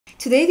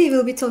Today we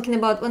will be talking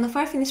about one of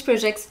our finished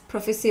projects,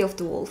 Prophecy of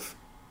the Wolf.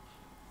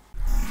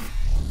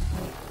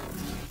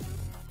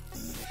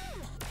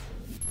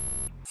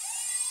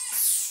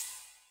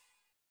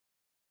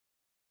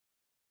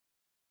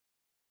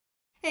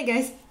 Hey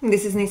guys,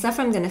 this is Nisa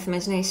from Den of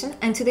Imagination,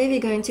 and today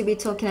we're going to be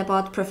talking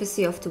about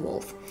Prophecy of the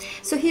Wolf.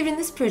 So here in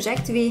this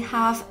project we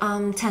have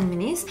 10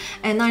 minis,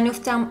 and 9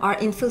 of them are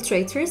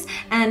infiltrators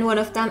and 1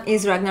 of them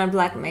is Ragnar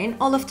Blackmane.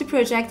 All of the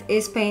project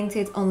is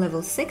painted on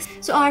level 6.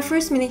 So our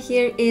first mini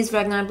here is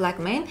Ragnar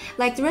Blackmane.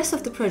 Like the rest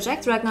of the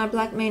project, Ragnar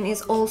Blackmane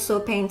is also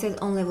painted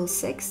on level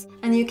 6.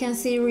 And you can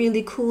see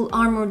really cool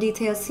armor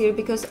details here,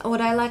 because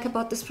what I like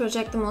about this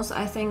project the most,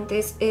 I think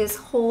this is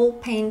whole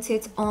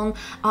painted on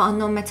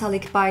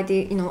non-metallic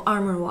body,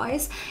 armor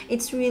wise.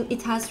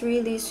 It has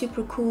really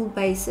super cool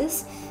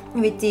bases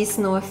with these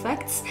snow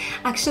effects.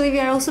 Actually, we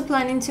are also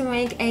planning to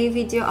make a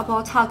video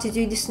about how to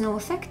do the snow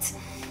effects,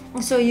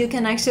 so you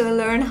can actually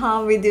learn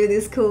how we do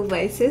these cool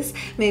bases.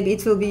 Maybe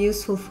it will be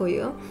useful for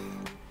you.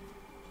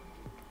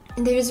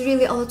 And there is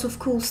really a lot of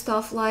cool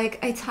stuff, like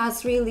it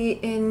has really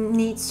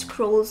neat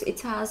scrolls, it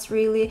has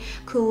really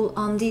cool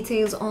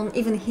details on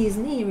even his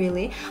knee.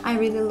 Really, I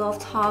really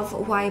loved how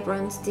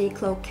vibrant the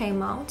cloak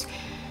came out.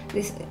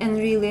 This and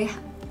really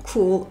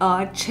cool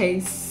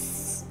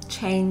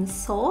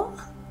chainsaw,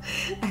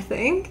 I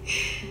think.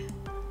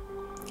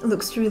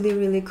 Looks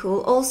really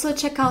cool. Also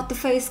check out the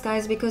face,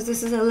 guys, because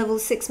this is a level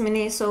 6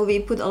 mini, so we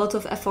put a lot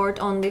of effort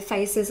on the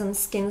faces and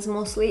skins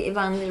mostly,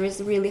 even there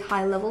is really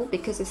high level,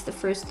 because it's the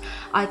first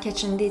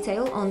eye-catching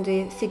detail on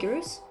the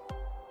figures.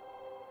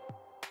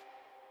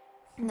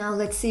 Now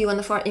let's see one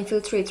of our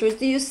infiltrators.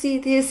 Do you see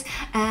this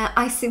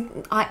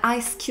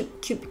ice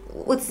cube,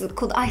 what's it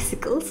called,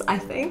 icicles, I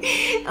think,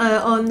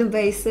 on the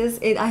bases?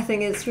 I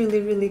think it's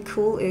really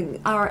cool.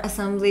 Our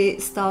assembly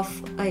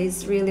staff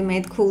is really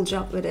made cool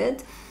job with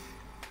it.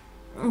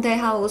 They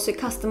have also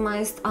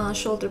customized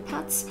shoulder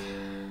pads,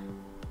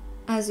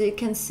 as you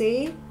can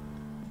see.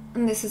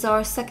 And this is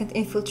our second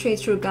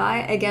infiltrator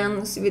guy,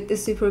 again with the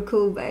super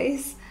cool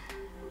base.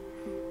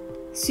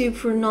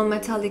 Super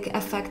non-metallic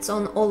effects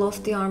on all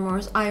of the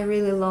armors. I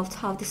really loved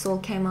how this all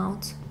came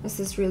out. This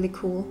is really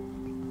cool.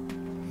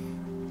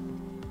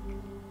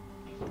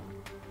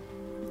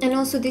 And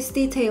also this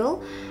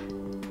detail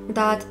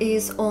that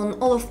is on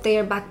all of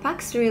their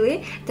backpacks,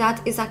 really, that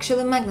is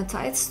actually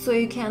magnetized, so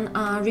you can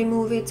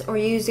remove it or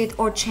use it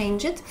or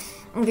change it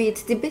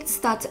with the bits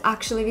that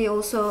actually we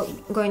also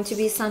going to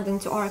be sending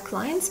to our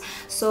clients.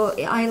 So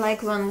I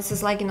like when this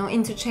is like,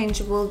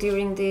 interchangeable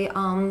during the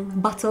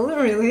battle,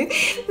 really,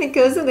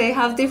 because they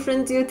have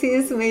different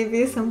duties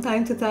maybe some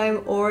time to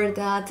time, or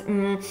that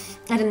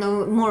I don't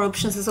know, more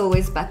options is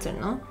always better,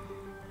 no?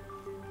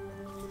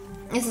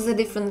 This is a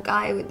different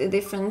guy with a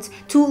different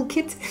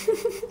toolkit.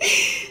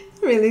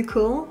 Really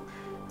cool.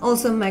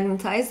 Also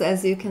magnetized,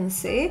 as you can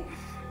see.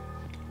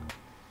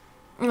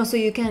 Also,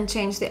 you can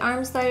change the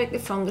arms directly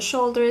from the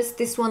shoulders.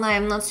 This one I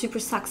am not super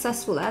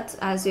successful at,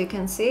 as you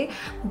can see,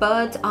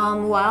 but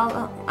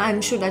well, I'm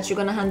sure that you're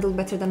gonna handle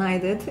better than I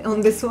did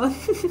on this one.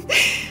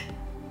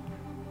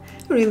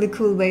 Really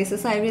cool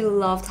bases. I really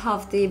loved how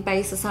the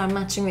bases are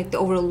matching with the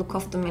overall look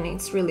of the mini.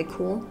 It's really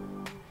cool.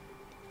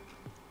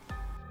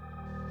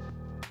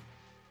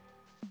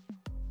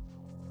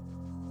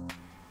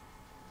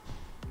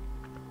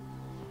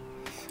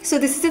 So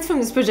this is it from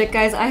this project,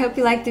 guys. I hope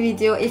you liked the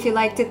video. If you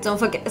liked it, don't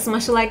forget to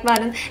smash the like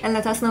button and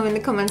let us know in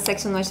the comment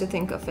section what you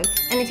think of it.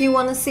 And if you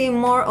want to see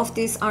more of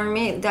this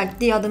army, like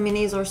the other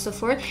minis or so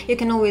forth, you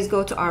can always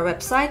go to our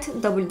website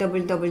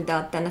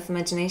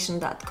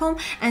www.denofimagination.com,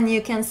 and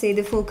you can see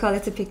the full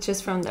quality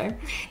pictures from there.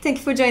 Thank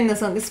you for joining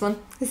us on this one.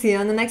 See you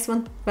on the next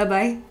one. Bye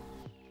bye.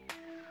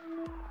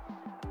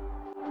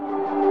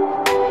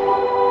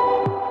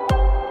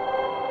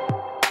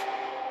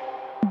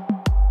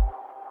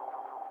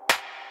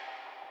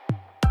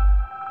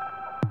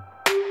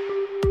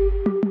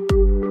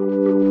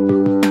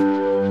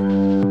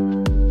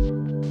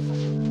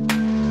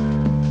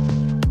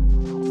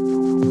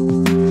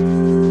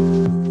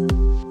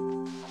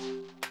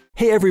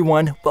 Hey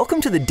everyone,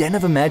 welcome to the Den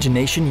of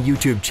Imagination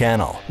YouTube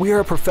channel. We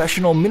are a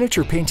professional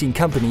miniature painting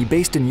company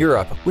based in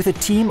Europe with a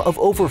team of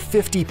over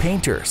 50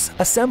 painters,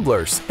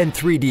 assemblers, and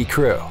 3D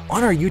crew.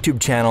 On our YouTube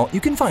channel,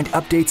 you can find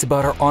updates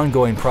about our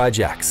ongoing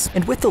projects.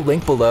 And with the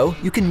link below,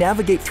 you can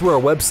navigate through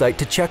our website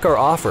to check our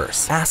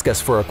offers. Ask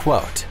us for a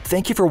quote.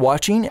 Thank you for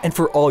watching and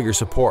for all your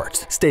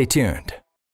support. Stay tuned.